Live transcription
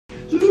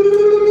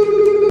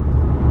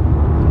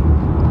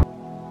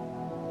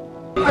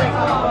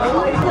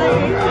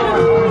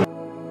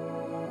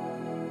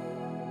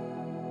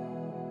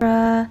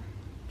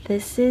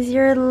This is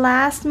your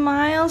last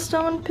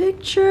milestone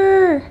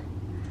picture.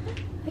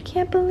 I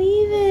can't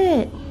believe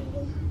it.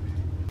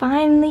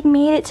 Finally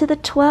made it to the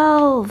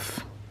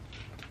 12.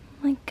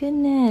 My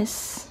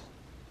goodness.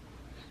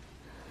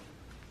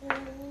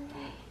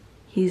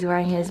 He's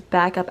wearing his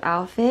backup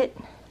outfit.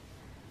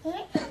 Oh,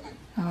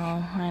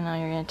 I know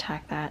you're gonna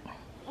attack that.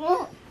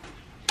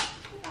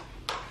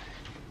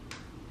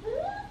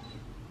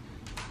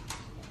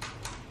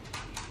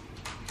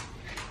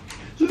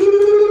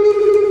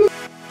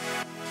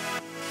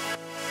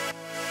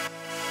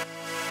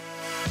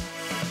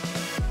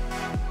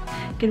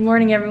 Good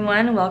morning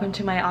everyone, welcome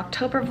to my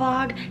October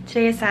vlog.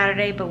 Today is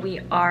Saturday, but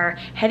we are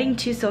heading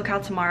to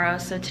SoCal tomorrow,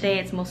 so today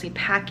it's mostly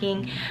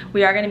packing.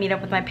 We are gonna meet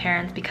up with my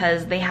parents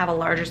because they have a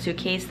larger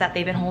suitcase that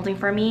they've been holding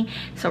for me,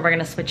 so we're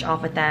gonna switch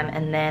off with them.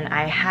 And then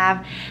I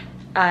have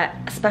a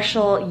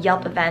special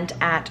Yelp event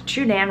at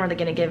Tran where they're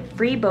gonna give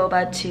free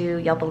boba to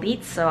Yelp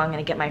elites, so I'm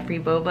gonna get my free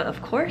boba,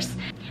 of course.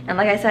 And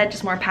like I said,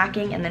 just more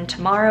packing, and then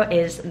tomorrow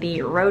is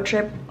the road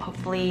trip.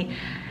 Hopefully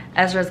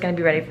Ezra's gonna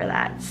be ready for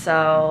that.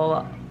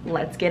 So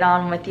let's get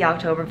on with the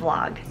October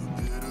vlog.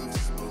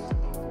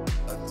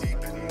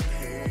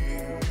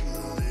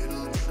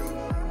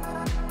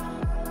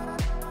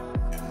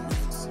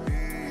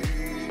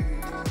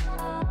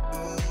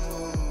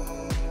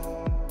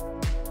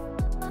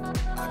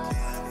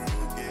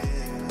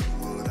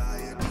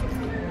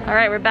 All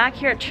right, we're back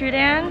here at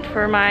Tran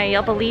for my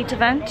Yelp Elite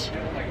event.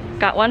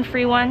 Got one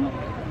free one,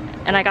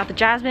 and I got the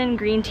jasmine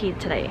green tea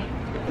today.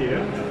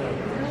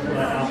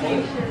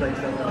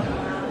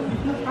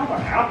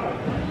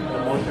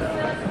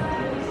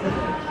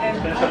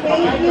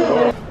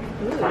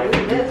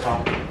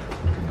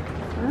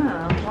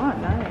 Oh,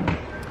 nice.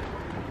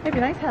 It'd be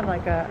nice to have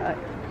like a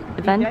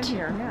event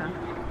here. Yeah.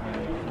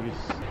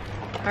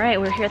 All right,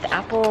 we're here at the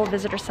Apple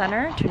Visitor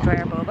Center to enjoy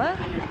our boba.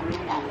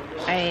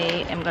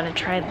 I am gonna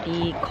try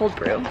the cold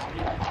brew,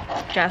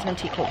 jasmine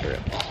tea cold brew.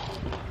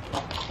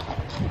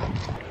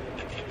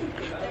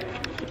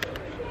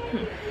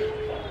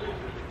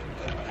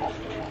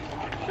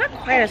 Not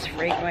quite as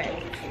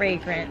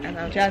fragrant as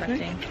I was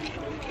expecting.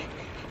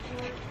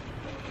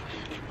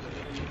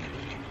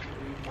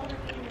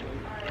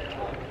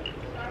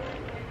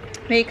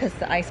 Maybe because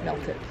the ice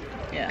melted.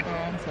 Yeah,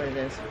 that's what it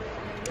is.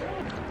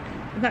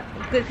 It's not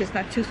good because it's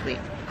not too sweet.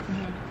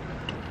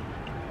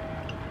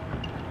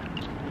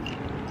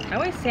 I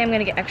always say I'm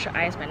gonna get extra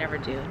ice, but I never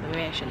do. But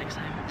maybe I should next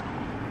time.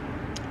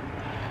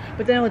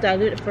 But then it will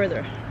dilute it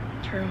further.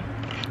 True.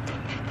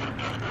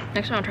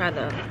 Next time I'll try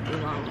the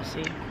oolong, we'll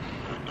see.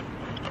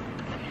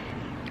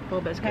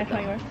 Boba is good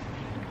though.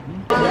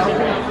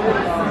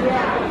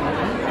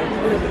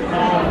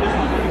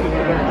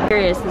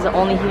 Curious, is it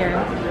only here?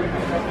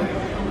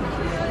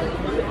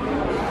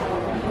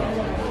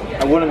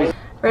 I wouldn't be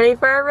Ready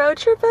for our road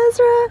trip,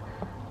 Ezra?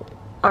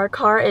 Our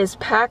car is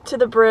packed to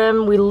the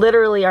brim. We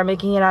literally are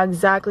making it out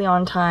exactly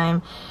on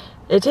time.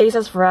 It takes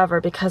us forever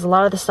because a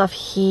lot of the stuff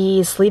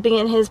he's sleeping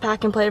in his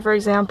pack and play, for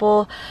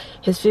example.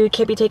 His food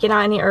can't be taken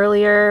out any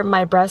earlier.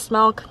 My breast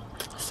milk.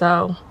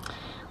 So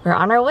we're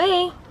on our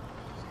way.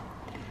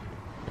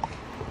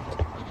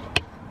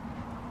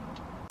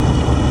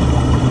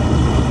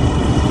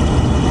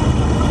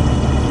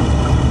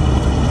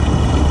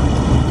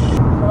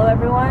 Hello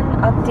everyone,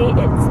 update,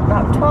 it's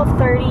about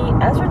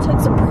 12:30. Ezra took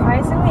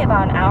surprisingly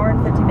about an hour and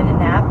 50-minute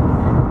nap.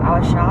 I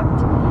was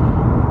shocked.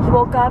 He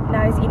woke up,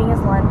 now he's eating his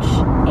lunch,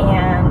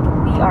 and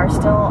we are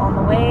still on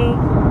the way.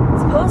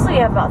 Supposedly we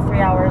have about 3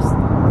 hours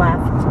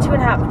left, 2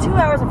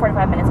 hours and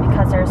 45 minutes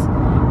because there's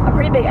a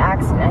pretty big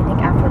accident, I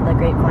think, after the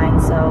grapevine,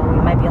 so we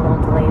might be a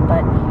little delayed,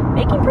 but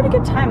making pretty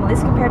good time, at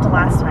least compared to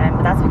last time,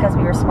 but that's because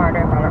we were smarter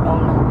and brought our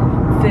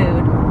own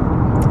food.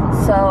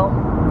 So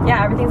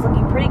yeah, everything's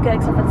looking pretty good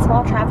except for the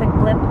small traffic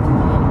blip,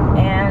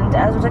 and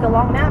Ezra took a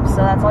long nap, so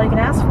that's all you can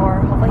ask for.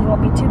 Hopefully he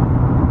won't be too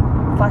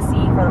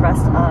fussy for the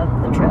rest of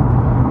the trip.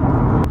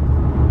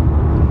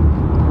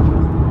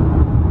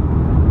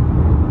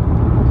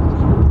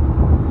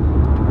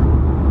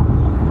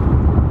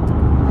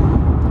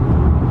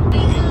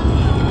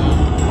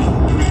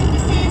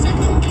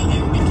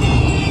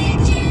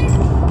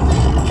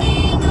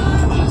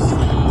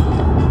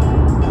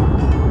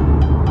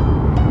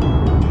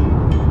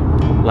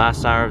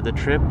 last hour of the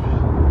trip,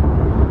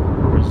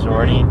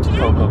 resorting to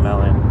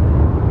Cocomelon.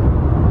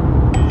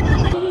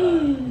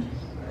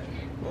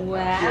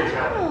 Wow.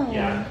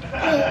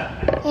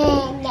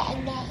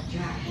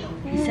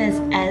 He says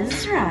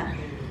Ezra.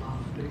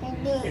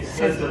 It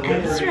says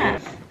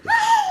Ezra.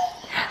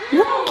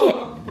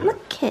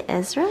 Look at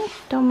Ezra.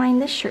 Don't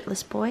mind this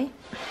shirtless boy.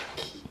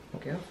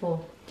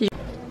 Careful.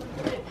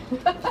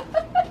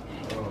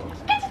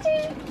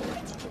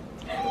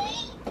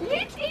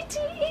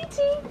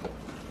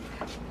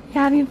 You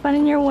having fun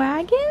in your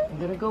wagon? I'm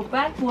gonna go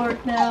backward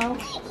now.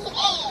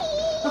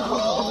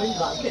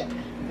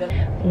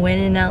 When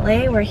in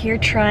LA, we're here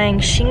trying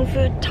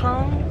Shingfu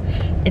Tong.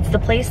 It's the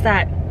place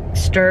that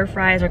stir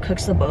fries or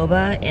cooks the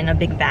boba in a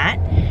big vat.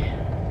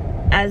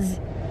 As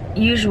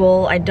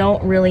usual, I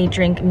don't really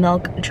drink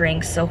milk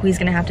drinks, so he's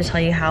gonna have to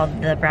tell you how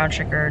the brown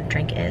sugar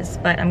drink is.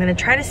 But I'm gonna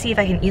try to see if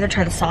I can either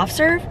try the soft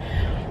serve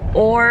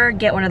or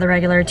get one of the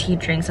regular tea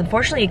drinks.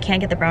 Unfortunately, you can't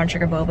get the brown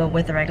sugar boba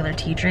with the regular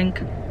tea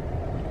drink.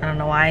 I don't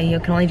know why. You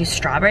can only do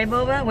strawberry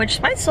boba,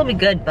 which might still be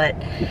good, but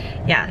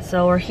yeah.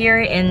 So we're here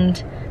in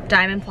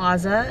Diamond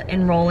Plaza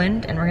in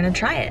Roland, and we're gonna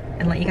try it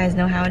and let you guys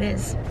know how it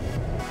is.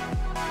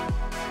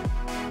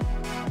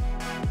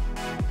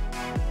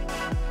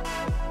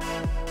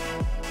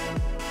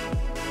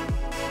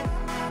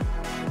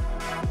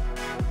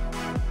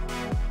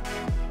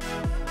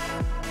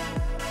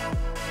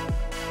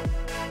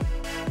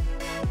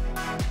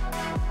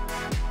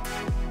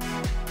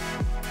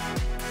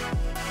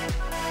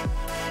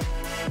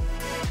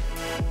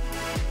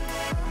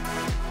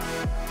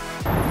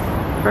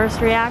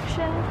 First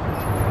reaction?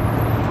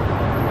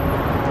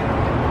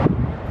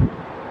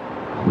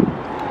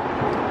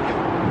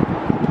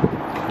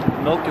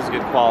 Milk is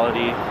good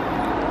quality.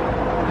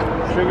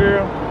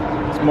 Sugar,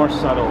 it's more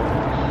subtle,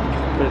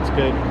 but it's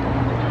good.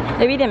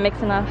 Maybe you didn't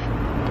mix enough.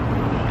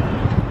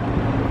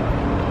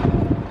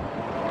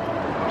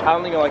 I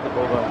don't think I like the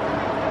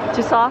boba.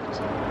 Too soft?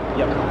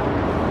 Yep.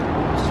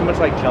 It's too much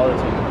like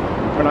gelatin.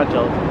 Or not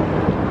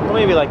gelatin. Well,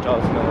 maybe like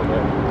gelatin a little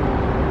bit.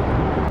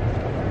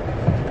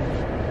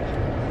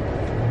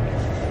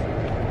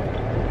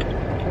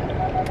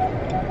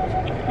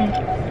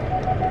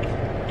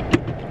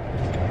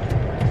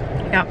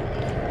 Yeah,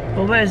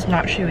 boba is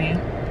not chewy.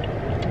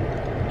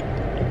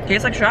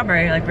 Tastes like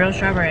strawberry, like real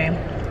strawberry.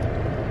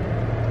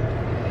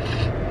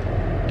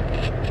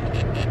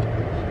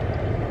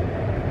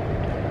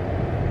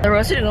 The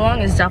roasted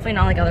oolong is definitely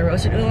not like other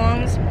roasted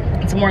oolongs.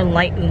 It's a more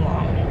light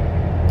oolong.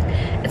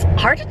 It's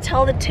hard to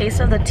tell the taste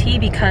of the tea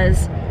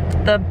because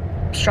the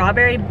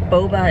strawberry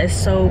boba is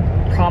so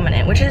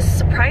prominent, which is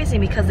surprising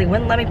because they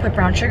wouldn't let me put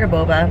brown sugar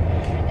boba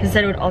because they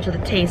said it would alter the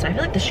taste. I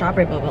feel like the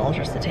strawberry boba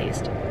alters the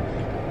taste.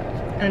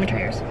 Let me try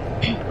yours.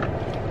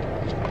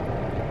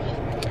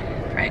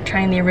 Alright,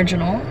 trying the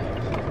original.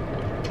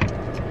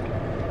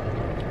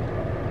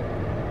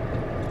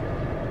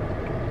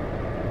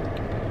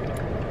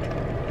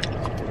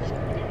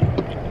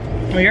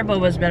 Well, your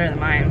boba is better than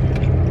mine.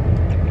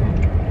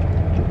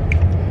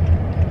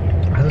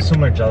 It has a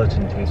similar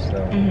gelatin taste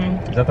though.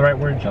 Mm-hmm. Is that the right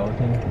word,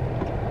 gelatin?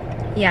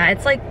 Yeah,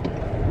 it's like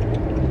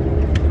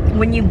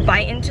when you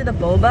bite into the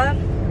boba,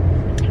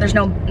 there's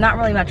not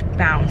really much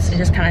bounce. It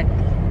just kind of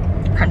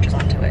crunches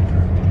onto it.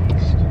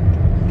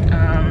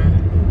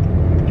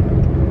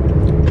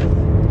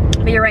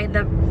 But you're right,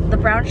 the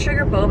brown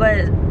sugar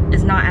boba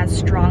is not as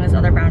strong as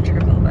other brown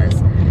sugar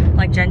bobas.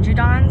 Like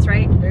Genjudan's,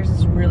 right? Theirs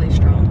is really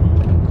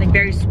strong. Like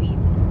very sweet.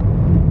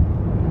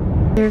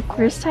 Your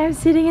first time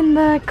sitting in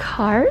the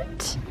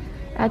cart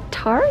at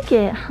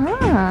Target,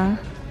 huh?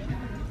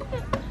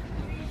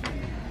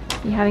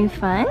 You having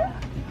fun? I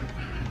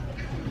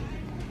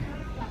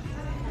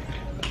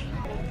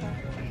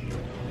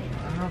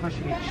don't know if I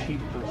should get cheap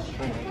for the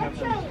string. I can't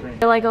find the string.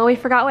 You're like, oh, we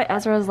forgot what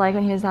Ezra was like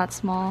when he was that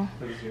small.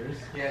 That was yours?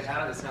 Yeah,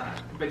 no, it's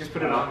not. But just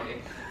put it on me.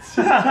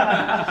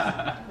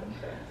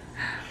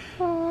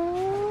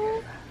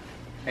 Aww.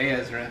 Hey,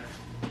 Ezra.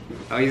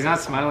 Oh, he's not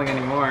smiling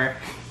anymore.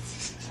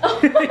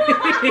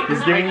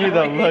 He's giving you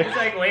the look. He's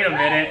like, wait a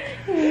minute.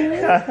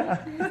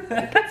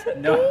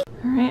 No.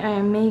 Alright, I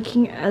am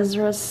making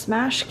Ezra's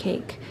smash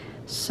cake.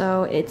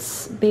 So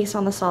it's based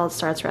on the Solid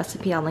Starts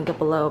recipe, I'll link it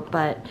below,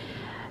 but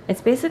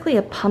it's basically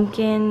a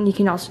pumpkin. You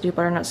can also do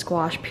butternut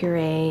squash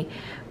puree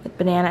with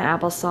banana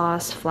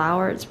applesauce,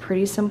 flour. It's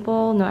pretty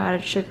simple, no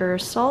added sugar or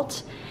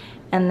salt.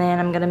 And then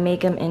I'm gonna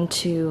make them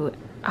into,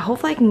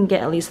 hopefully I can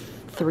get at least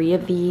 3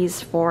 of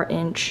these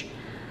 4-inch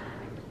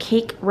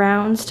cake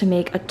rounds to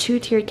make a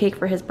 2-tiered cake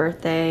for his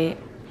birthday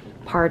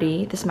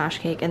party, the smash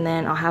cake, and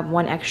then I'll have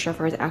 1 extra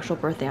for his actual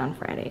birthday on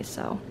Friday.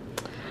 So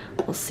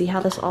we'll see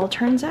how this all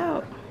turns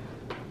out.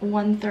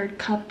 1/3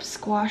 cup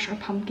squash or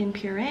pumpkin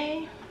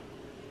puree.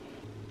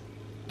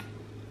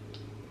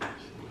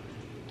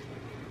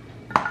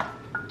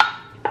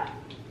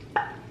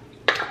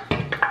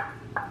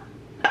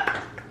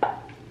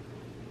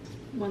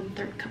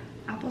 One-third cup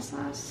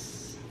applesauce.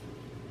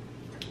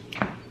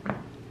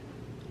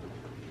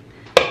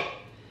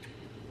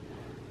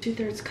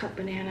 2/3 cup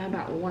banana,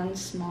 about 1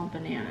 small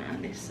banana,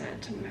 they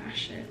said, to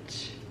mash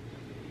it.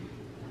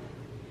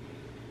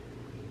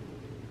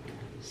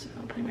 So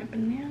I'll put in my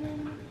banana.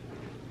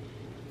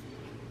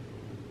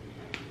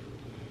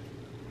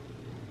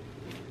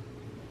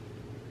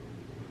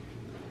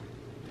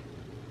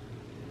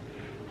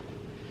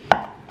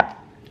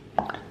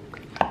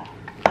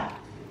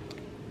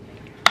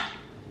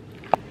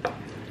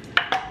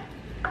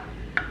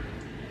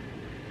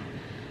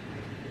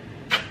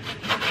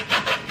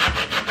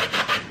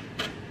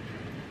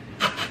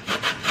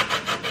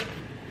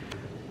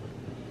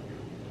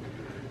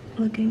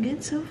 Looking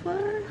good so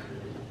far.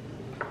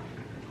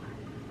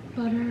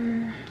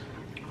 Butter.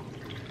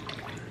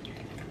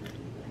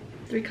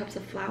 3 cups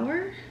of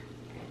flour.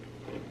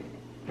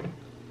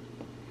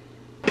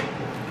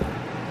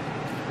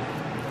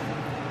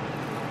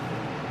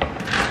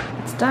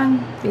 It's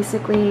done.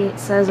 Basically, it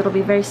says it'll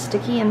be very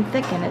sticky and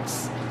thick, and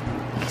it's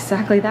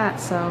exactly that.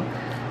 So,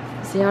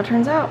 see how it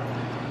turns out.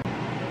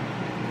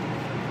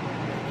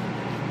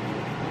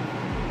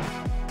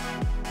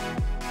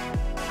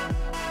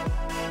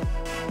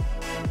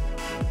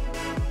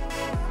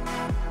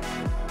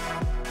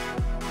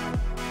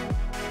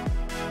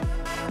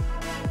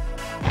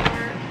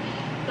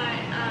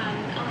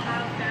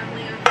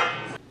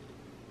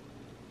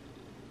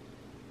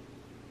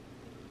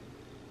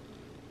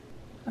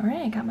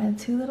 Alright, I got my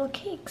 2 little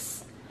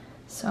cakes.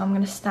 So I'm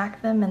gonna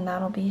stack them and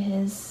that'll be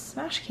his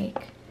smash cake.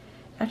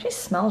 It actually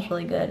smells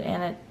really good,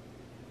 and it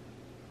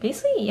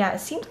basically, yeah, it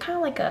seems kind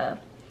of like a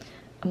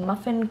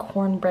muffin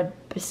cornbread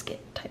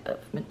biscuit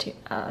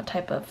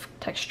type of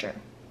texture.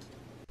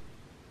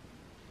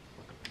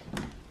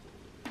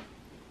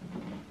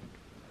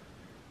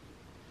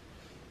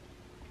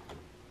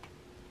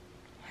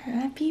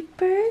 Happy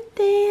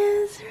birthday,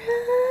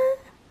 Ezra!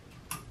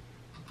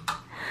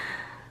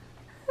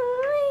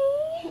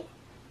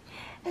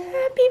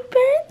 Happy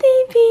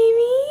birthday,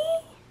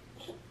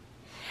 baby!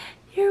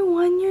 You're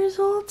 1 year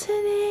old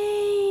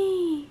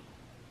today.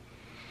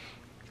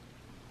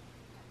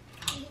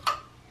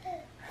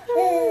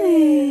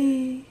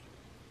 Hi.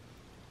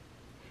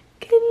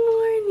 Good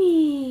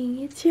morning.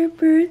 It's your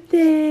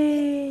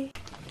birthday.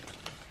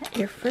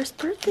 Your first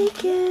birthday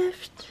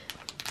gift.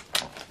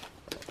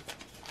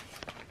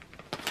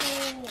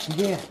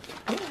 Yeah.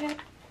 Go ahead.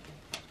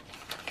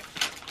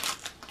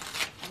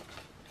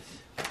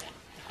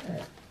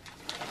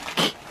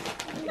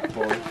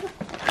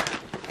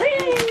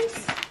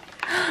 Thanks.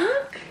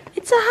 Look,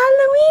 it's a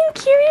Halloween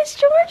Curious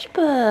George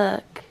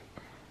book.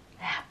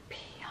 Happy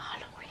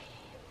Halloween.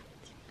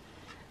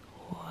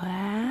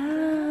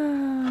 Wow.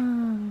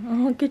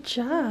 Oh, good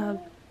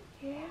job.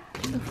 Yeah.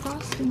 The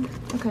frosting.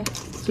 Okay.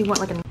 So you want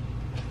like a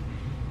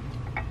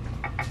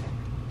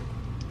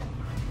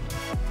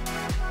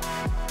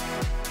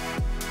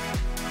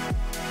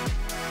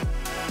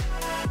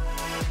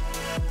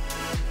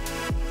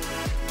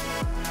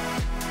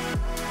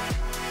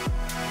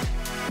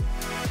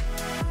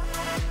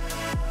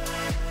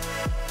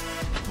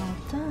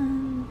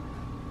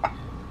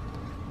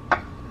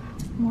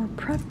more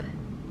prep,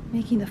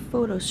 making the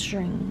photo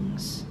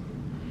strings.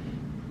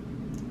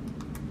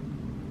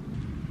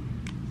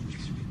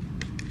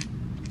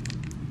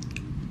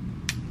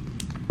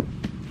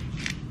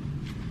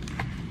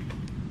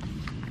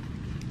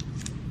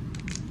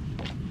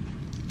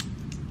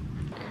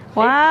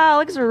 Wow,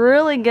 looks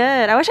really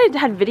good. I wish I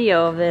had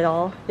video of it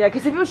all. Yeah,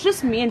 because if it was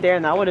just me and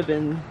Darren, that would have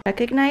been...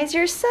 Recognize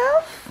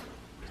yourself?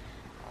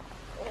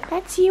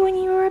 That's you when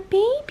you were a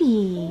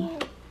baby.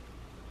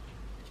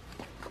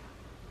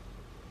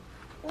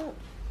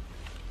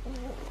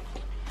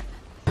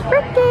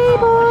 Birthday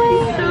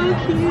boy! So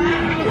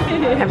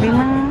cute!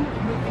 Everyone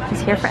is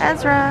here for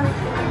Ezra.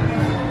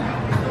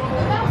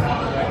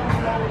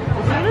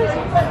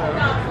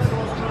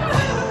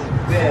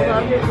 I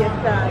love your gift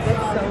bag.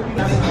 It's so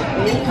cute.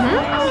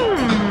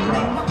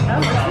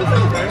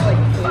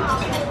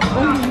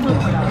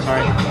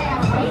 Sorry.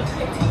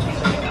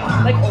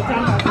 Like old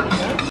time hospital.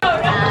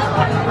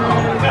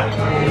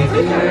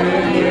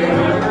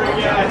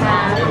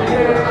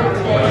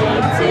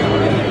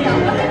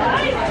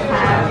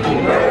 Happy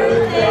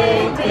birthday,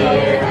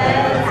 dear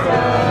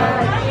Ezra.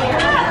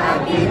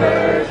 Happy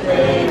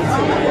birthday to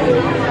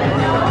you.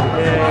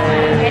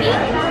 Ready?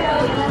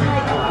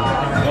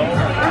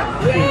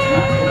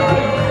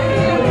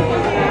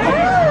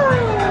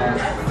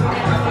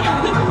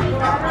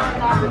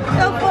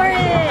 Go for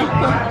it!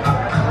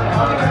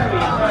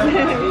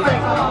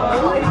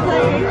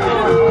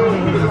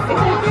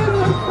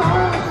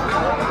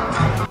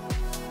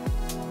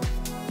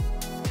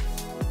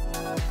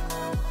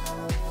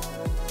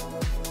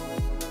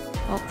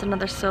 Well, it's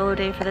another solo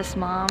day for this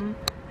mom.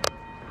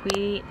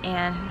 Hui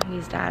and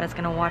Hui's dad is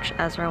gonna watch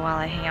Ezra while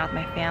I hang out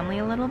with my family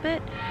a little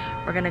bit.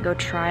 We're gonna go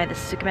try the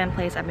tsukemen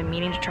place I've been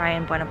meaning to try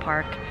in Buena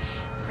Park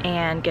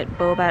and get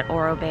boba at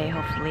Orobae,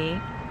 hopefully.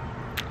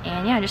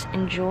 And yeah, just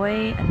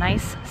enjoy a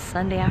nice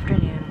Sunday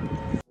afternoon.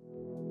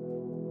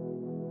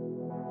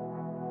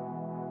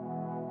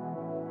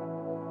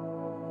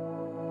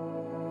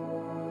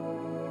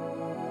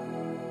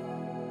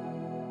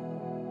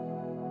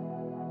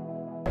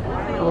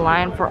 The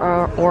line for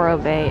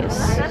orobae is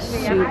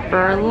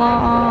super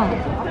long.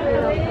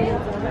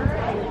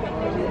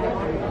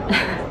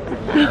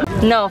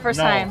 No, first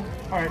time.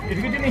 Alright, if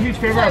you could do me a huge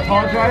favor, I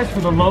apologize for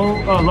the low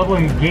level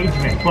of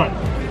engagement, but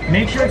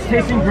make sure it's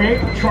tasting great.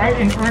 Try it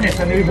in earnest.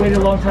 I know we've waited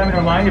a long time in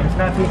our line. If it's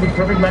not tasting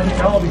perfect, let me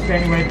know. I'll be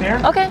standing right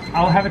there. Okay.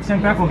 I'll have it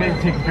sent back. We'll get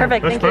it taken care of.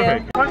 Perfect,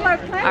 thank you.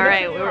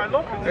 Alright,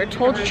 we're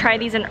told to try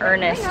these in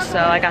earnest, so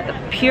I got the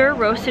pure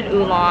roasted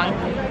oolong,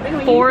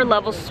 4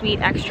 levels sweet,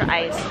 extra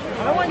ice.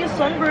 I don't want to get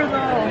sunburned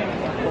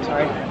though.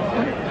 Sorry.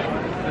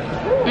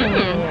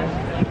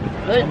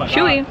 Good. Oh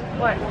Chewy.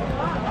 What?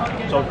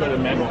 So good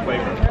in mango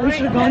flavor. We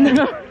should have gone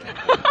there.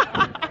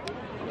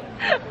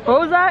 What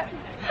was that?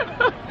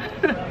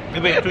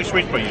 It'll be too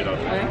sweet for you though.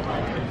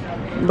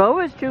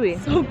 Boba is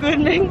chewy. So good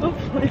mango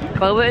flavor.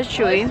 Boba is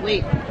chewy.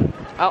 Sweet.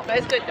 Oh, But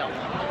it's good though.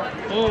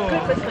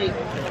 Good for sweet.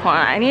 hold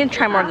on. I need to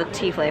try more of the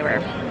tea flavor.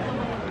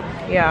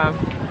 Yeah.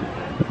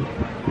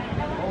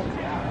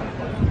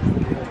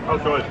 Oh,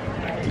 good.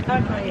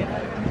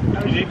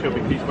 You need to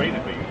because he's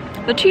waiting for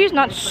you. The tea is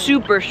not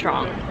super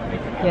strong.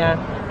 Yeah.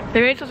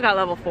 Maybe it's just got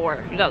level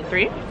 4. You got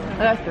 3? I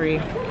got 3.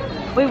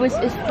 Wait,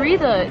 is 3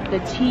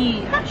 the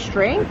tea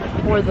strength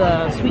or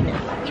the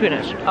sweetness?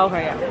 Sweetness.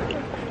 Okay, yeah.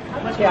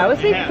 Yeah, I would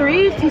say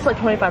 3 tastes like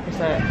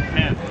 25%.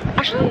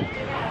 Actually,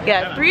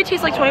 Yeah, 3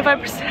 tastes like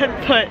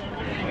 25%, but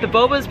the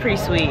boba is pretty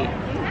sweet.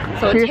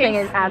 So it you're saying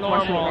tastes it adds more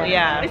normal. sweetness.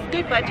 Yeah. It's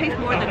good, but it tastes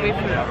more than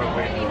grapefruit.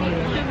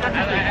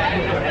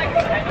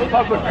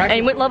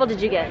 and what level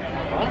did you get?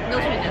 No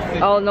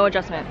sweetness. Oh, no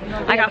adjustment.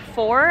 I got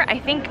 4. I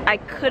think I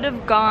could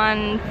have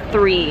gone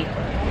 3.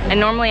 And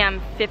normally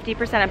I'm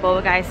 50% at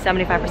Boba Guys,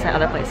 75%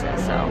 other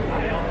places, so.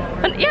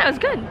 But yeah, it was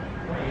good.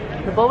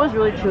 The boba's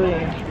really chewy.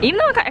 Even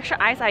though it got extra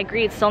ice, I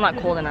agree, it's still not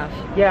cold enough.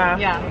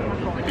 Yeah.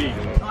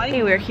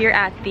 Okay, we're here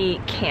at the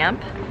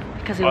camp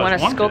because we want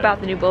to scope out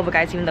the new Boba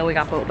Guys, even though we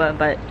got Boba,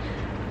 but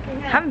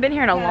haven't been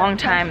here in a long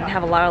time. They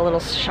have a lot of little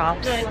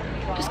shops.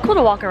 Just cool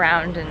to walk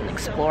around and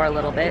explore a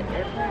little bit.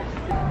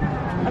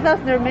 I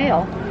thought they're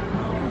male.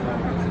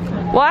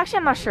 Well, actually,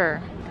 I'm not sure.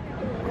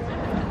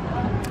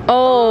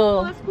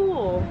 Oh, That's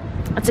cool.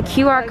 it's a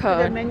QR Their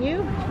code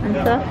menu. and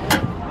stuff.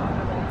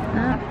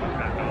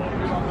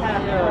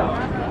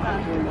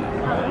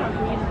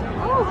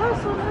 Oh,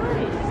 that's so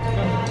nice.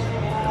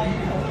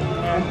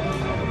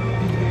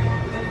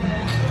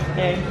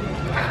 Hey.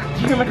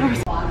 Do you hear my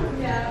conversation?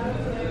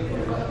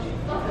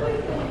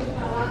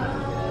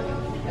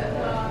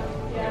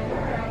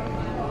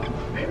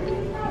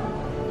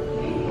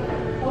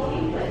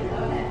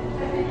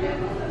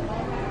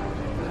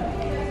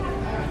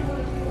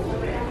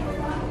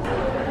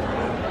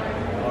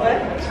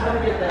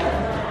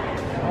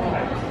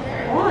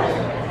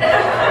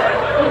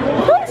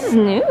 This is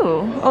new.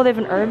 Oh, they have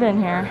an urban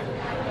here.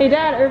 Hey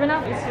Dad, urban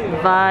up?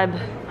 Vibe.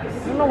 I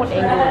don't know what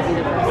angle it is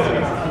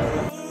either.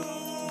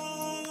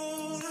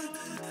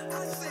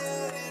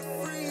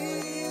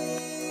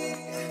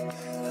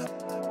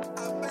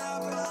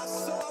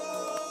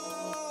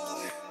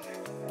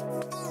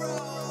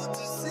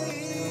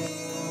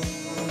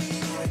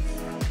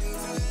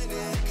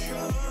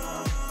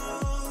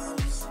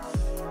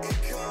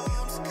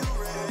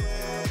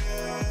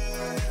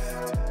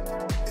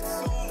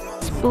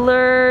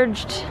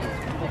 Splurged.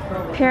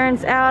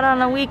 Parents out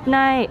on a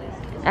weeknight.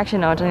 Actually,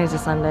 no, today's a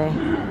Sunday.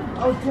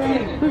 Oh,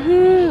 dang.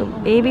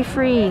 Woohoo! Baby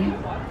free.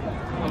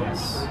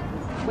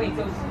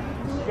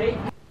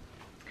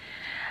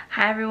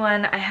 Hi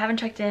everyone, I haven't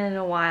checked in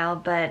a while,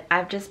 but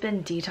I've just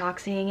been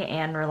detoxing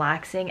and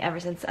relaxing ever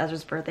since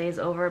Ezra's birthday is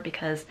over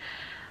because,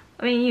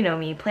 I mean, you know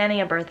me, planning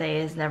a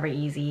birthday is never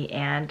easy,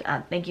 and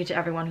thank you to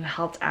everyone who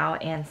helped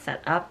out and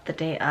set up the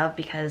day of,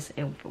 because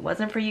if it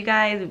wasn't for you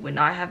guys, it would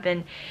not have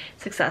been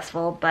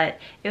successful. But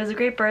it was a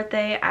great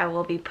birthday. I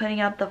will be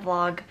putting out the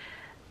vlog,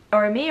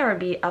 or it may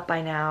already be up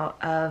by now,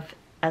 of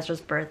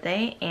Ezra's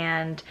birthday,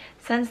 and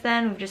since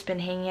then we've just been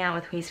hanging out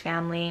with Hui's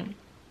family.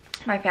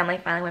 My family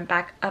finally went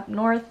back up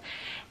north,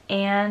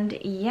 and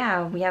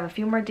yeah, we have a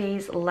few more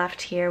days left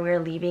here.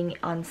 We're leaving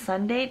on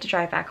Sunday to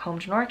drive back home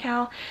to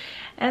NorCal,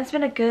 and it's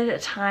been a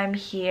good time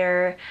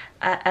here.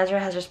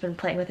 Ezra has just been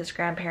playing with his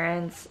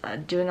grandparents,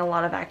 doing a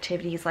lot of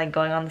activities like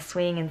going on the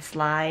swing and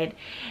slide,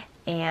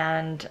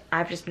 and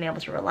I've just been able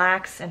to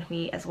relax, and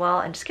Hui as well,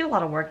 and just get a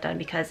lot of work done,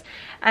 because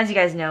as you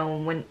guys know,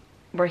 when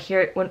we're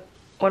here, when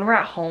we're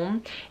at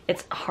home,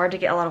 it's hard to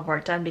get a lot of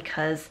work done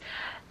because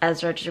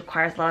Ezra just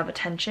requires a lot of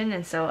attention,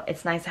 and so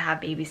it's nice to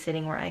have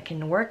babysitting where I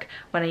can work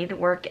when I need to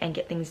work and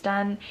get things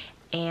done,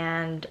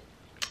 and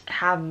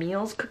have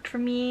meals cooked for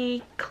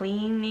me,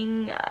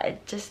 cleaning.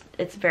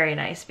 It's very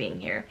nice being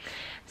here.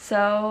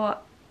 So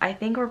I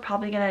think we're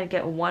probably gonna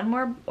get 1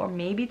 more or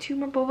maybe 2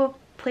 more boba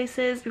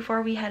places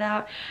before we head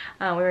out.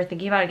 We were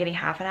thinking about getting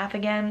half and half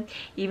again,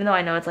 even though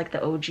I know it's like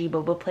the OG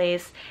boba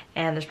place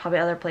and there's probably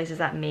other places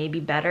that may be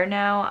better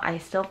now. I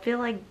still feel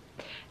like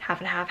half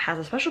and half has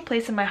a special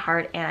place in my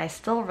heart, and I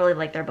still really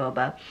like their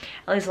boba.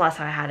 At least the last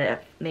time I had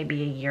it,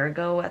 maybe a year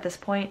ago at this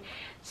point.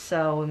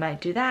 So we might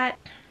do that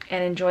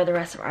and enjoy the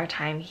rest of our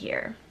time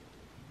here.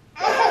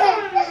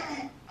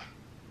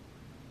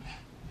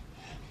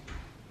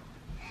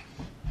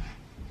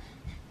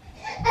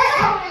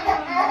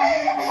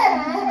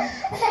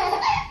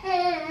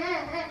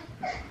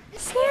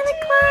 Santa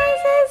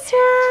Claus,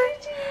 Ezra!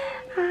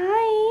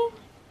 Hi!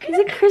 Is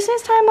it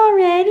Christmas time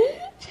already?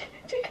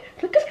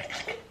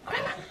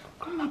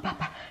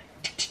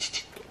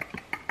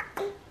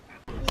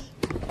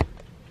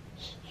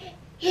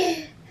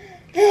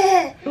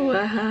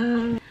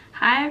 Wow.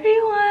 Hi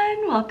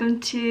everyone, welcome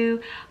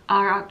to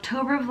our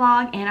October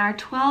vlog and our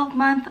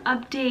 12-month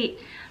update.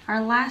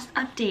 Our last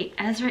update.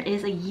 Ezra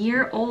is a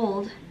year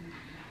old.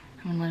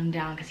 I'm gonna let him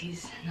down because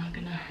he's not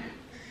gonna.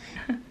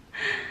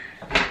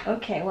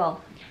 Okay,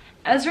 well,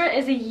 Ezra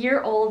is a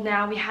year old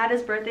now. We had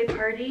his birthday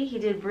party. He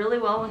did really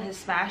well with his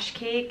smash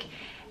cake,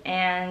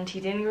 and he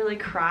didn't really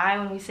cry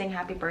when we sang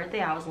happy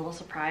birthday. I was a little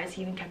surprised.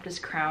 He even kept his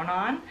crown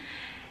on.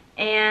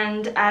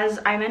 And as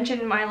I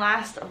mentioned in my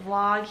last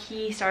vlog,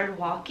 he started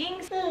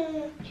walking.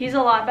 He's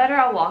a lot better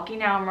at walking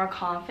now and more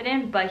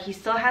confident, but he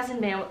still hasn't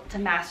been able to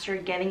master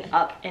getting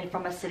up and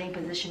from a sitting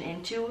position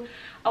into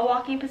a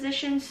walking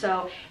position.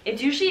 So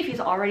it's usually if he's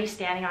already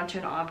standing onto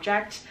an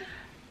object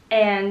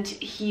and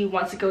he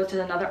wants to go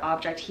to another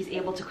object, he's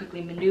able to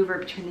quickly maneuver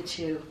between the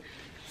two.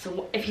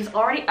 So if he's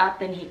already up,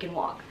 then he can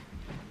walk.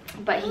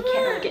 But he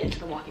can't really get into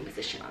the walking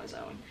position on his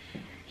own.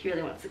 He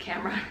really wants the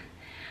camera.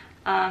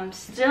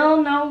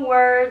 Still no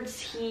words.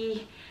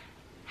 He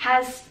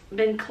has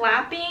been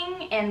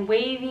clapping and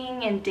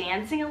waving and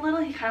dancing a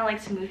little. He kind of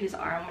likes to move his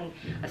arm when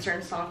a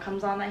certain song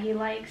comes on that he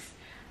likes.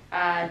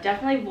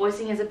 Definitely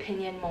voicing his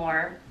opinion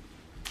more.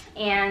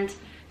 And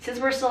since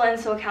we're still in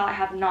SoCal, I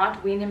have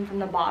not weaned him from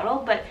the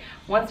bottle, but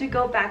once we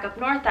go back up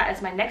north, that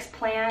is my next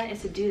plan,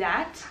 is to do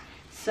that.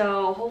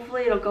 So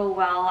hopefully it'll go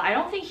well. I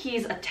don't think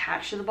he's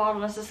attached to the bottle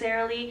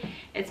necessarily.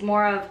 It's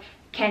more of,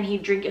 can he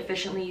drink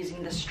efficiently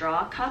using the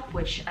straw cup,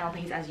 which I don't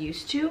think he's as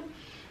used to.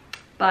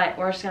 But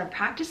we're just gonna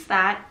practice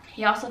that.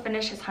 He also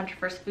finished his 100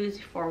 first foods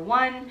before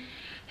 1.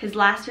 His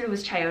last food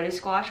was chayote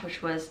squash,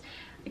 which was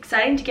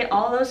exciting to get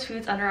all those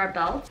foods under our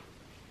belt.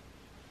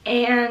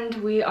 And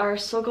we are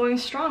still going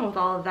strong with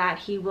all of that.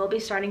 He will be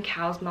starting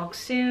cow's milk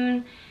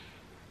soon.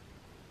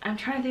 I'm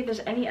trying to think if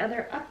there's any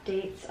other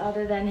updates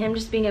other than him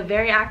just being a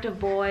very active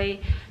boy,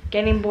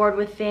 getting bored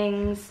with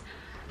things.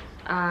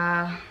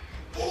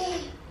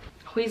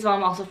 Hui's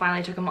mom also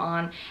finally took him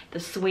on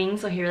the swing,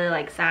 so he really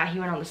likes that. He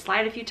went on the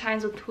slide a few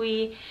times with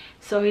Hui.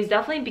 So he's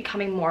definitely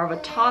becoming more of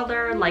a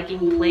toddler,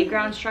 liking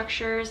playground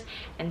structures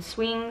and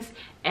swings.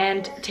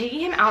 And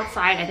taking him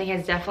outside, I think,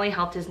 has definitely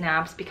helped his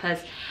naps,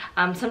 because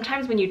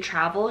sometimes when you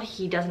travel,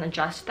 he doesn't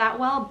adjust that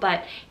well,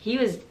 but he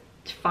was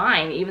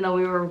fine even though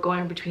we were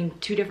going between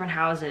 2 different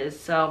houses.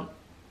 So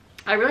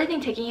I really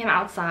think taking him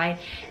outside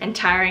and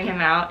tiring him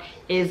out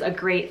is a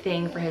great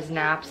thing for his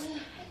naps,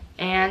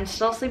 and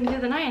still sleeping through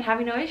the night and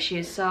having no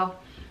issues. So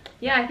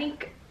yeah, I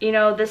think, you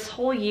know, this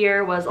whole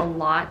year was a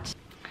lot.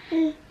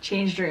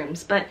 Changed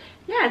rooms, but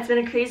yeah, it's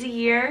been a crazy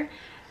year.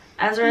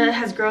 Ezra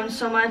has grown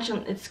so much,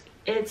 and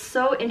it's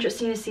so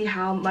interesting to see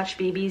how much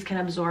babies can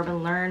absorb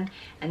and learn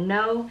and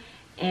know,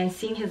 and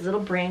seeing his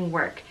little brain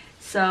work.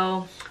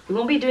 So we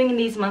won't be doing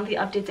these monthly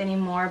updates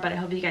anymore, but I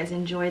hope you guys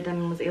enjoyed them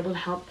and was able to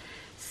help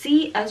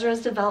see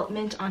Ezra's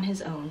development on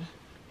his own.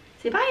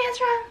 Say bye,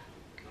 Ezra.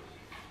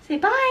 Say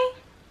bye.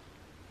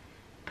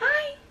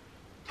 Bye.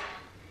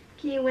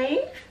 Can you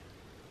wave?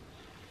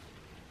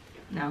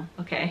 No?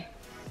 Okay.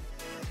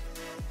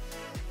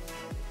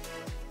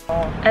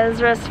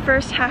 Ezra's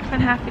first half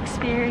and half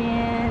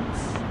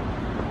experience.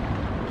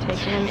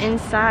 Taking him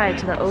inside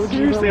to the OG.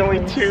 Seriously,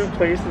 only 2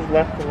 places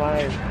left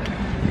alive.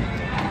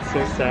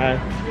 So sad.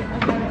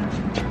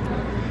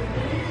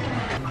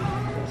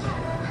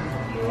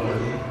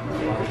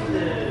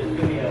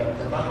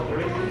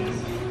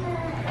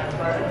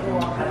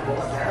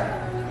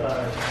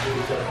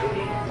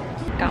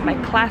 Got my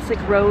classic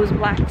rose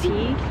black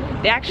tea.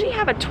 They actually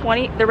have a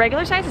the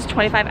regular size is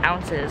 25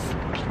 ounces.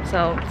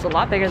 So it's a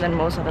lot bigger than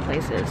most other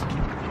places.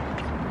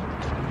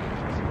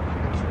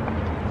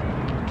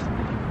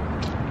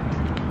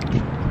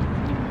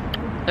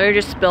 I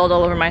just spilled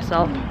all over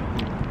myself.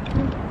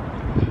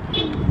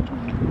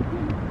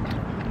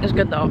 It's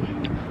good though.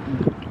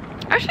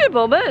 Actually, the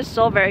boba is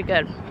still very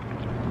good.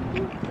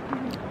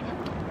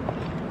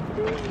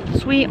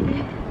 Sweet,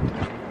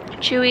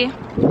 chewy.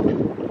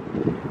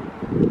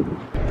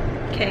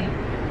 Okay,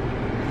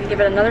 I'm gonna give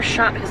it another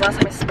shot because last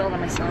time I spilled on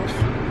myself.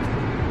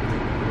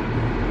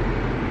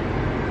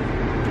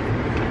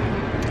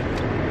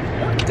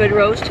 Good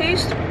rose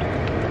taste,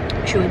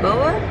 chewy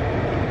boba,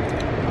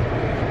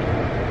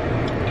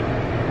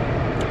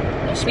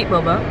 sweet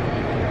boba.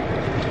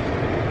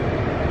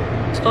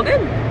 Still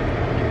good.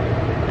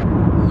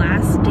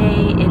 Last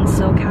day in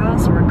SoCal,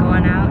 so we're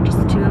going out, just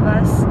the 2 of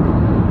us.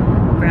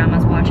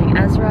 Grandma's watching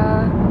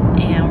Ezra,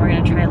 and we're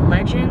gonna try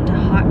Legend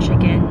Hot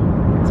Chicken.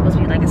 It's supposed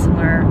to be like a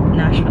similar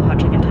Nashville hot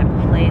chicken type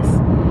of place,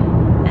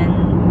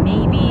 and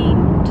maybe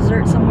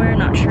dessert somewhere,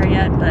 not sure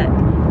yet, but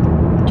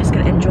just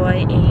gonna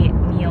enjoy a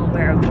meal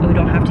where we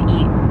don't have to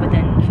eat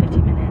within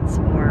 50 minutes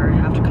or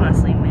have to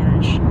constantly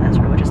manage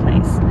Ezra, which is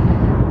nice.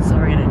 So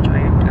we're gonna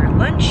enjoy our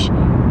lunch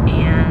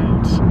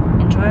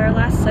and enjoy our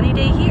last sunny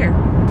day here.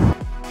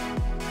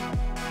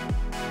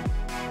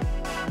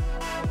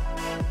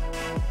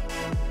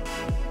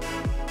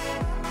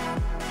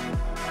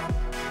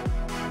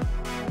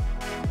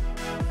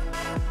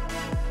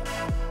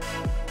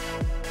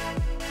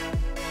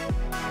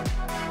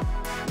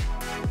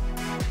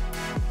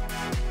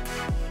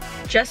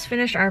 Just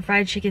finished our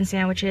fried chicken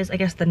sandwiches. I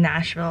guess the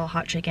Nashville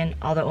hot chicken,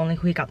 although only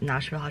Hui got the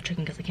Nashville hot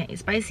chicken because I can't eat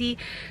spicy.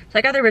 So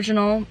I got the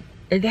original.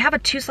 They have a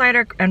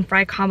 2-slider and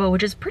fry combo,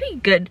 which is pretty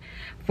good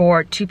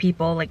for 2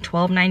 people, like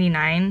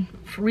 $12.99,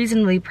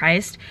 reasonably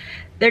priced.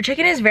 Their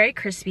chicken is very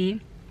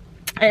crispy.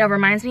 It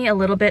reminds me a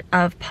little bit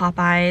of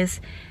Popeyes,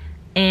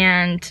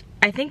 and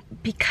I think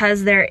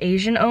because they're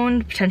Asian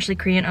owned, potentially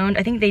Korean owned,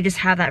 I think they just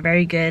have that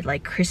very good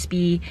like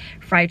crispy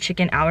fried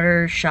chicken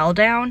outer shell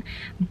down.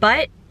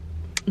 But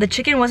the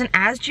chicken wasn't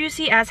as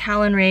juicy as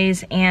Howlin'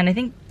 Ray's, and I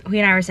think Hui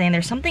and I were saying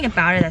there's something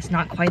about it that's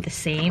not quite the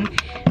same.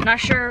 I'm not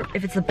sure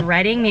if it's the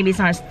breading, maybe it's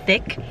not as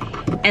thick.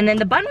 And then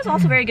the bun was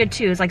also very good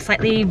too. It's like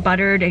slightly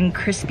buttered and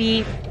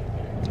crispy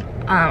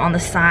on the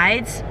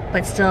sides,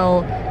 but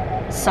still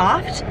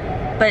soft,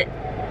 but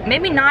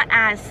maybe not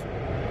as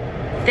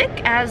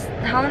thick as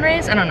Howlin'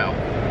 Ray's. I don't know.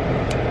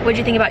 What did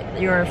you think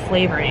about your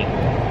flavoring?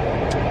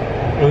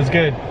 It was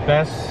good.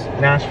 Best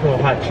Nashville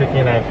hot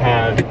chicken I've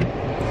had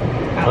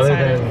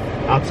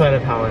outside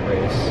of Howlin'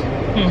 Ray's.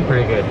 It's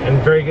pretty good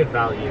and very good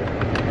value.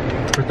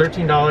 For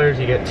 $13,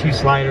 you get 2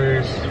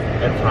 sliders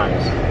and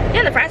fries.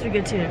 Yeah, the fries are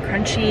good too.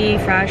 Crunchy,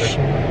 fresh.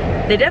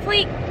 They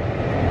definitely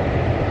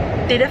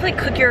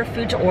cook your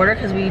food to order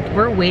because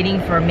we're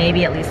waiting for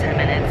maybe at least 10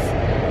 minutes.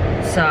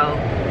 So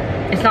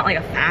it's not like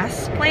a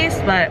fast place,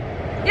 but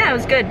yeah, it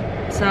was good.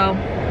 So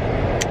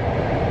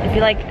if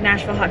you like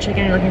Nashville hot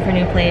chicken and you're looking for a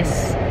new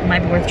place, it might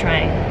be worth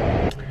trying.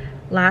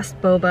 Last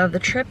boba of the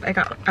trip,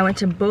 I went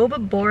to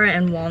Boba, Bora,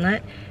 and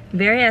Walnut.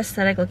 Very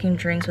aesthetic looking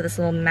drinks with this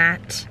little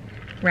matte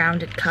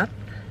rounded cup.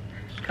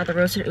 Got the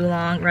roasted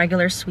oolong,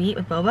 regular sweet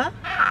with boba.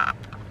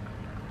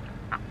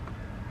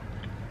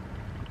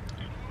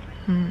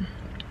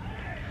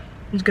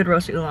 It's good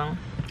roasted oolong.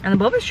 And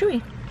the boba's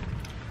chewy.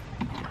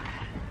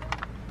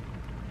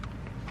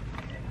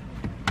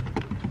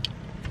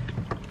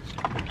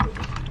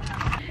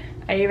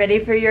 Are you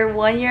ready for your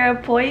 1-year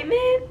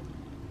appointment?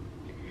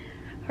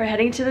 We're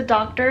heading to the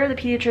doctor, the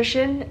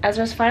pediatrician.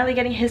 Ezra's finally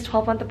getting his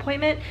 12-month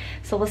appointment,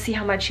 so we'll see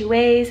how much he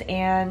weighs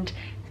and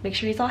make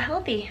sure he's all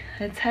healthy.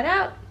 Let's head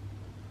out.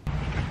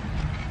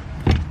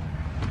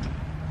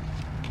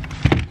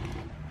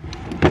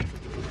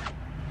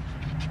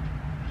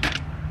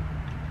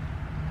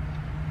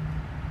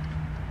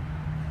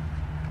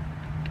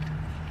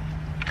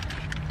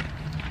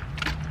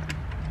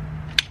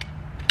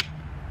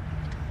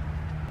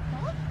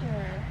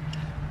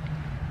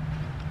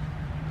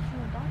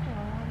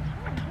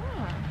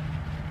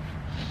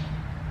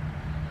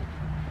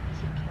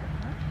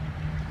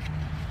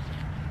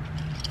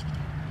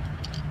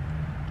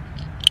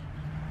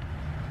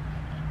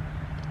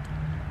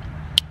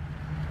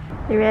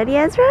 You ready,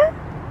 Ezra?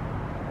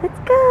 Let's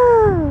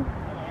go!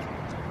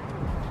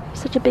 You're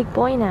such a big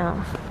boy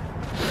now.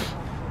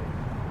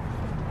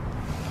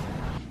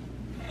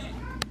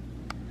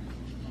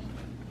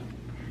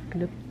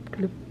 Gloop,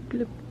 gloop,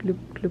 gloop, gloop,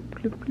 gloop,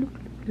 gloop, gloop,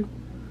 gloop.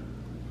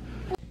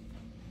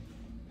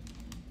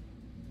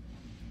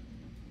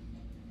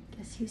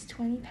 Guess he's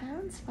 20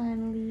 pounds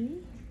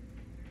finally.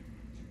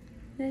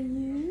 Is that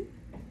you?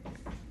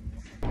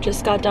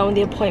 Just got done with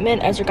the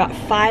appointment. Ezra got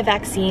 5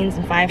 vaccines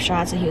and 5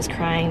 shots, and he was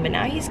crying, but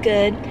now he's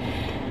good.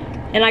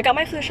 And I got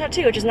my flu shot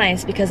too, which is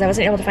nice because I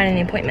wasn't able to find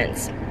any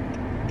appointments.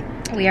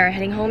 We are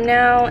heading home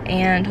now,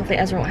 and hopefully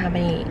Ezra won't have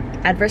any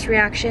adverse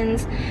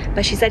reactions.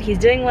 But she said he's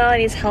doing well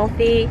and he's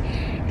healthy,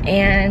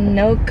 and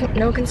no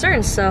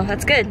concerns, so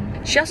that's good.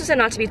 She also said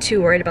not to be too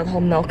worried about the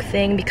whole milk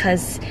thing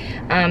because,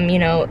 you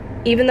know,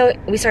 even though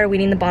we started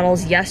weaning the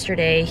bottles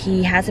yesterday,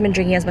 he hasn't been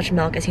drinking as much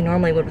milk as he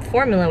normally would with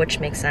formula, which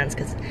makes sense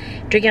because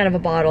drinking out of a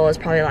bottle is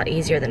probably a lot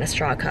easier than a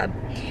straw cup.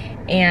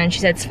 And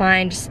she said it's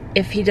fine, just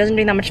if he doesn't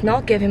drink that much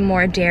milk, give him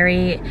more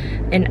dairy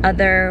in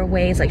other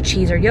ways like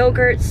cheese or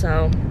yogurt,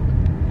 so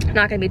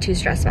not gonna be too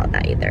stressed about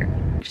that either.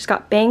 Just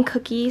got Bang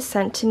cookies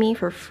sent to me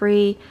for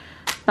free.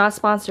 Not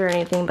sponsored or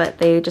anything, but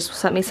they just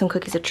sent me some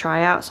cookies to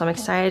try out, so I'm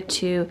excited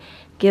to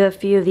give a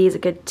few of these a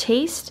good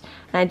taste.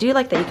 And I do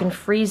like that you can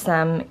freeze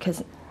them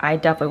because I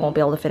definitely won't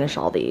be able to finish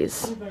all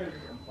these.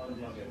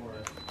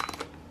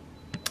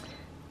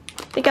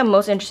 I think I'm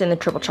most interested in the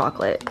triple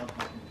chocolate.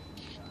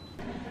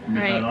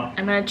 Alright,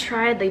 I'm gonna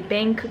try the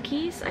Bang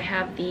cookies. I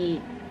have the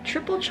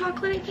triple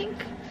chocolate, I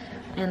think,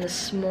 and the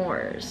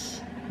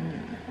s'mores.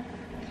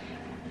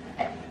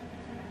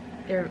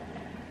 They're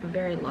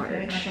very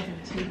large.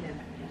 It's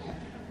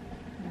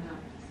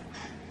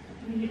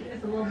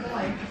a little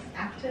boy, he's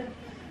active.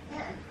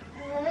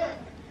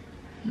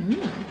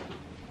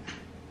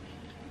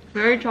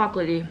 Very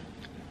chocolatey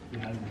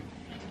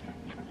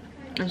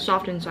and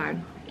soft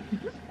inside.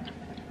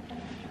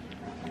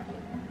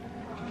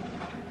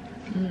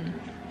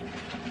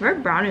 Very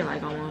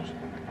brownie-like almost.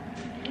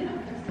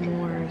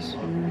 S'mores.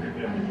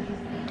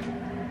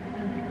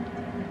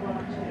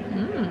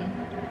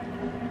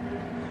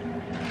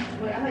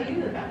 Wait, I thought you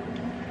knew that.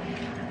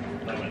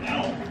 Like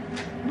now?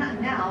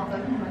 Not now, but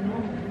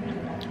normally.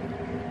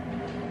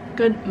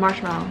 Good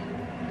marshmallow.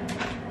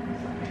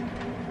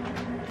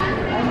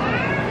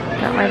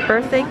 Got my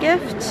birthday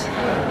gift.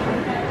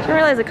 Didn't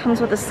realize it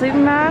comes with a sleep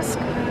mask,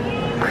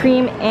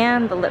 cream,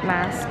 and the lip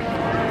mask.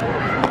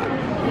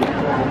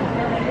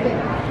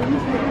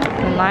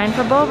 In line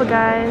for boba,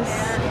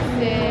 guys.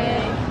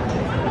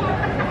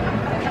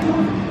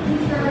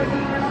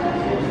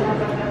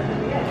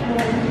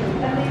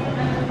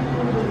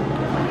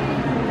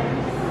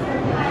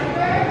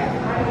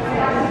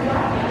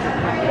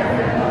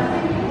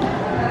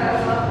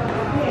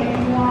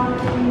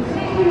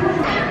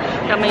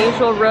 My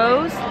usual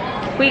rose.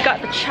 We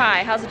got the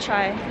chai. How's the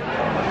chai?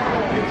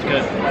 It's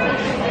good.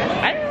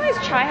 I didn't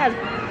realize chai has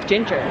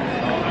ginger.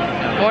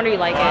 No wonder you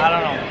like it. I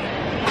don't know.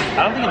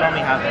 I don't think it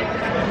normally has it.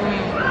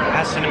 It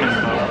has cinnamon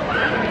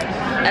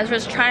though.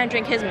 Ezra's trying to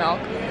drink his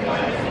milk.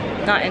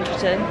 Not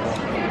interested.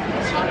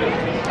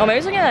 Oh, maybe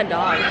he's looking at that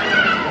dog.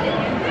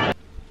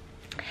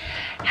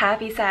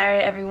 Happy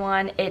Saturday,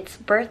 everyone. It's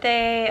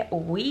birthday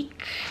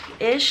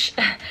week-ish,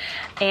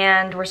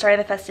 and we're starting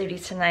the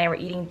festivities tonight. We're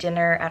eating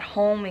dinner at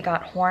home. We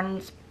got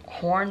horn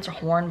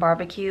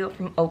barbecue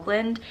from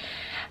Oakland.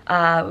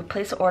 We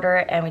placed the order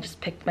and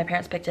my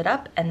parents picked it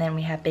up, and then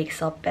we have baked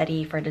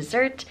silk-betty for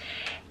dessert.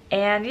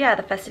 And yeah,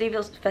 the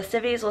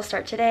festivities will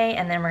start today,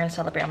 and then we're gonna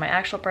celebrate on my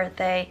actual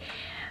birthday.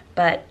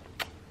 But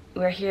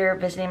we're here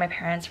visiting my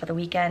parents for the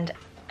weekend,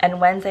 and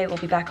Wednesday we'll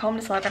be back home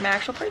to celebrate my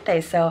actual birthday.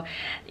 So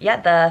yeah,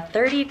 the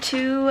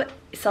 32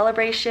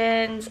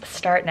 celebrations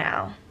start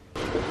now.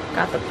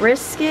 Got the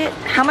brisket.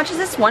 How much is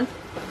this?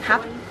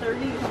 Half?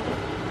 30.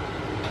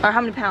 Or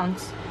how many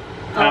pounds?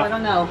 Oh, I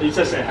don't know. It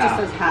just says half.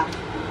 It just says half.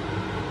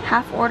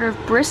 Half order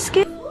of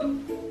brisket.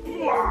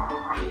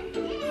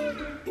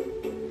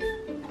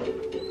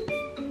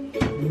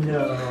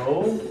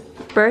 No.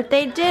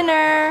 Birthday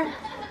dinner.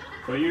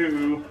 For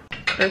you.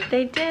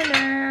 Birthday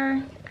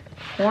dinner.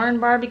 Corn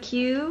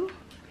barbecue.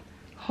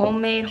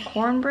 Homemade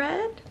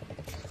cornbread.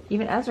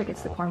 Even Ezra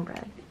gets the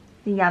cornbread.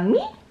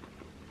 Yummy.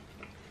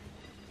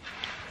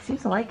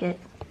 Seems to like it.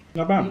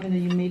 Not bad. Even though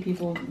you made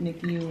people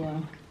make you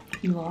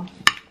off.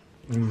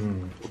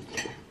 Mmm.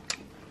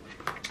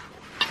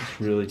 It's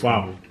really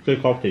tender. Wow.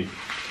 Good coffee.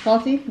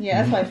 Salty?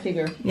 Yeah, that's what I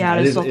figure. Yeah,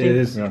 it is salty. It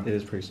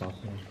is pretty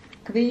salty.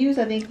 Cause they use,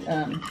 I think,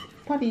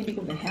 probably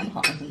because of ham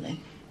hock or something.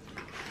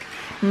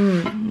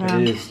 Yeah.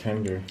 It is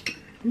tender.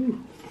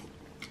 Ooh.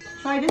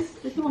 Try this.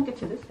 This one get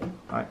to this one.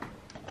 Alright.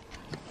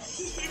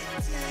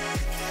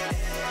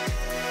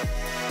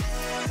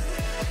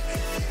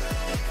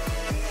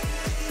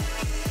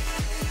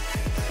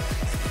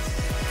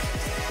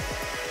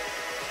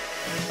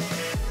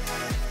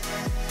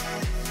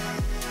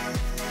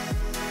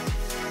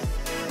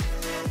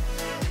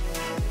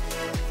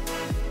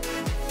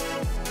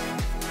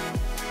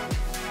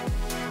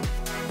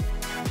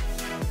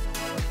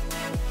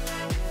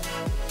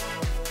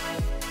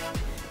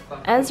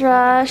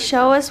 Ezra,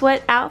 show us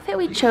what outfit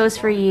we chose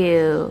for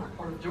you.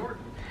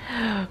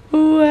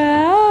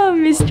 Wow,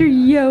 Mr.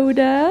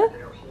 Yoda.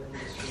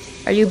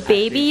 Are you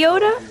baby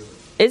Yoda?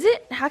 Is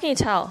it? How can you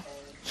tell?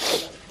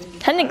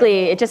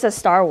 Technically, it just says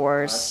Star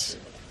Wars.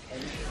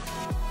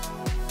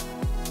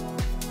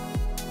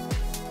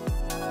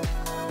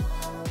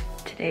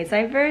 Today's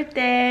my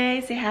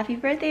birthday. Say happy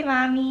birthday,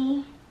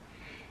 Mommy.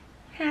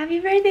 Happy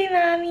birthday,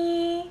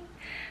 Mommy.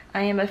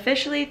 I am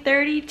officially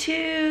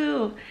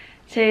 32.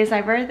 Today's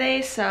my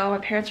birthday, so my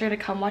parents are gonna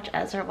come watch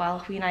Ezra while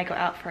Hui and I go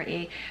out for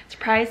a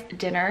surprise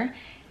dinner.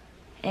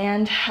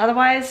 And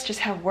otherwise,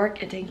 just have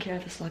work and taking care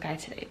of this little guy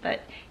today.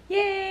 But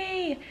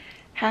yay!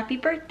 Happy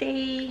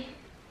birthday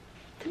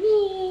to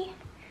me.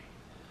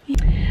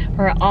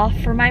 We're off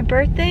for my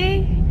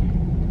birthday.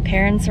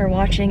 Parents are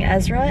watching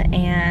Ezra,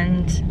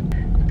 and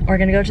we're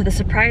gonna go to the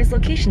surprise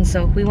location.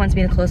 So Hui wants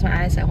me to close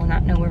my eyes. I will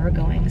not know where we're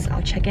going, so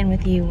I'll check in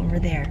with you when we're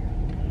there.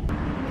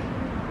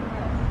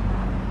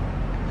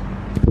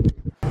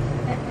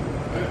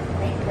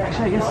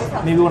 Actually, I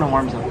guess maybe when it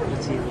warms up.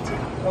 Let's see.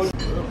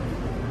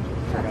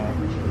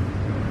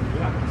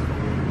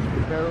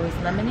 Rose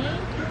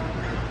lemonade.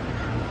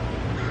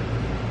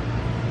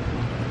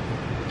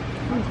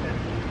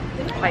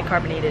 It's quite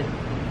carbonated.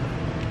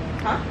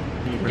 Huh?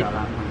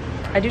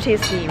 I do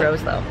taste the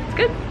rose though. It's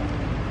good.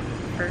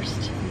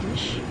 First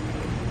dish.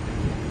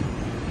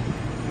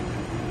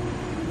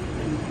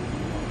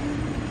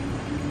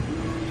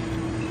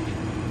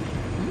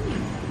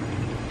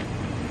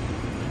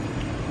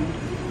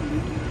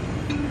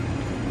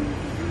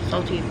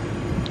 Salty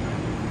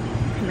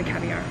from the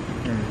caviar.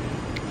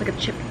 It's like a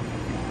chip.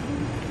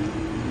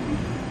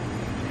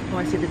 Oh,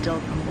 I see the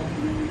dill crumble.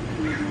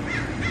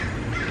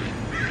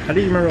 How do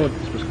you remember what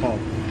this was called?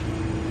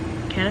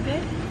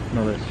 Canapé?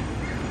 No, this.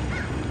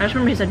 I just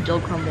remember he said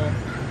dill crumble.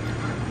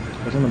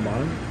 What's on the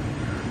bottom?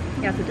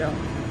 Yeah, it's a dill.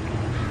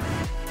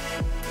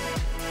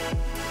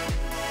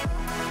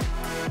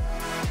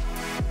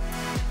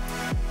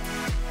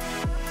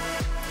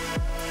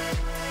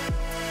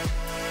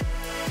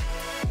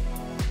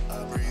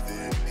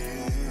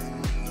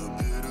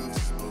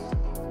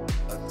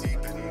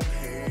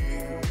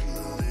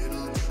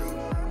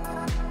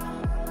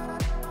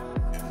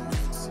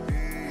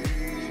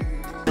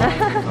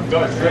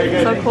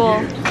 So cool.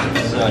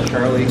 This is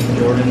Charlie,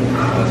 Jordan,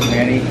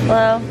 Manny.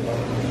 Hello.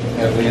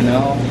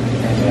 Lionel,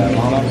 and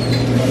Mama.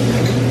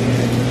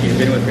 She's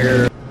been with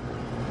her.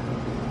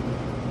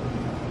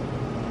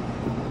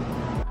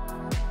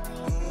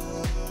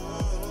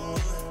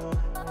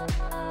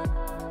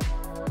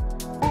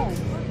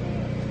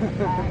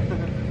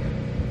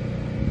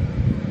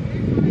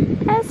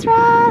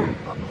 Ezra!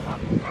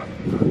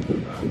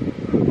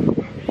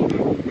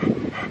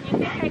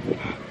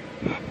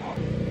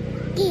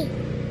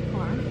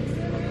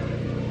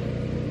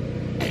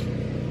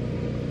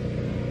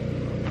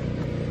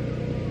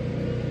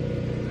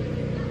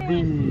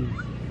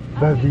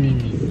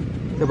 Bubbies.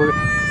 Bubbies.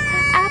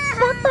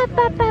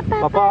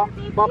 Papa.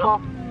 Papa.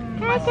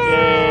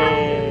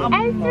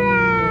 Ezra.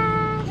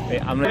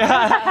 Wait, I'm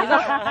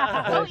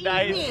gonna.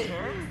 Nice.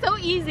 So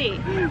easy.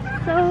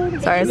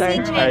 Sorry.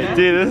 Alright,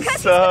 dude, this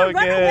is so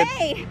good.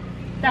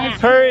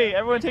 Hurry,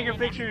 everyone take your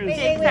pictures.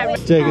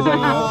 Jake is like,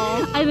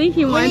 I think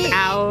he wants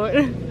out.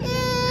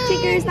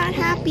 Tigger's not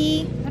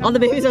happy. All the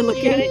babies are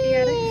looking.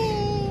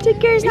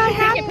 Tigger's not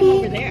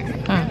happy.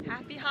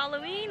 Happy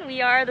Halloween!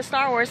 We are the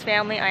Star Wars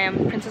family. I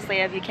am Princess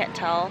Leia, if you can't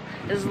tell.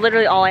 This is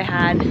literally all I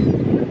had.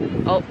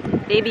 Oh,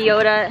 Baby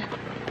Yoda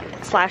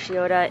 /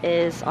 Yoda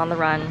is on the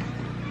run.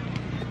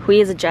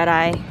 Hui is a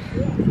Jedi.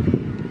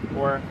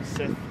 or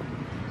Sith.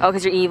 Oh,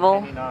 because you're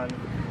evil?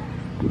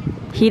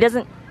 He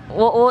doesn't...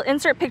 We'll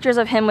insert pictures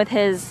of him with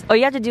his... Oh,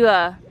 you have to do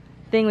a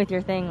thing with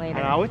your thing later.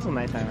 I'll wait till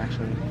nighttime,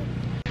 actually.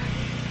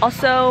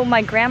 Also,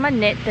 my grandma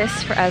knit this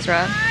for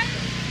Ezra.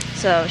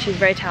 So she's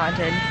very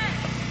talented.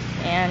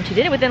 And she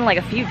did it within like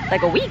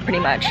a week pretty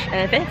much. And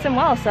it fits him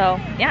well, so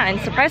yeah.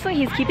 And surprisingly,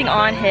 he's keeping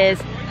on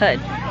his hood.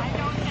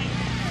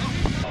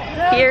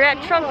 Here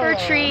at Trunk or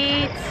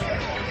Treat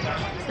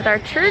at our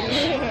church.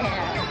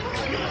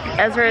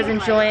 Ezra is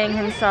enjoying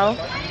himself.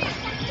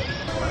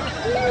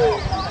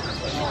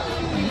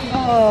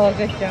 Oh,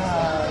 good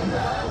job.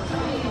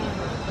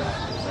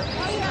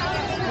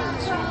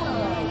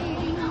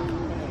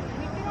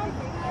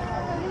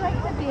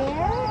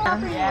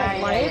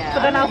 Yeah.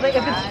 But then I was like,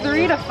 if it's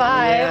 3 to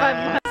 5,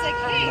 I'm like,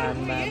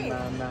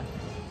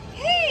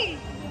 hey,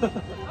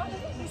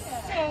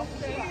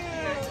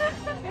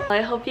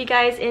 I hope you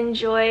guys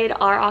enjoyed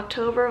our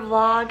October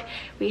vlog.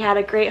 We had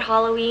a great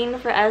Halloween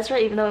for Ezra,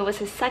 even though it was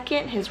his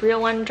second, his real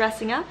one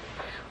dressing up.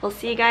 We'll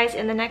see you guys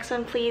in the next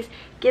one. Please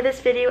give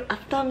this video a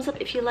thumbs up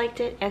if you liked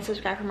it and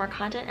subscribe for more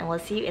content, and we'll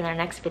see you in our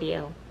next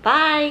video.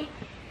 Bye!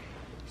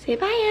 Say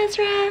bye,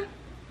 Ezra!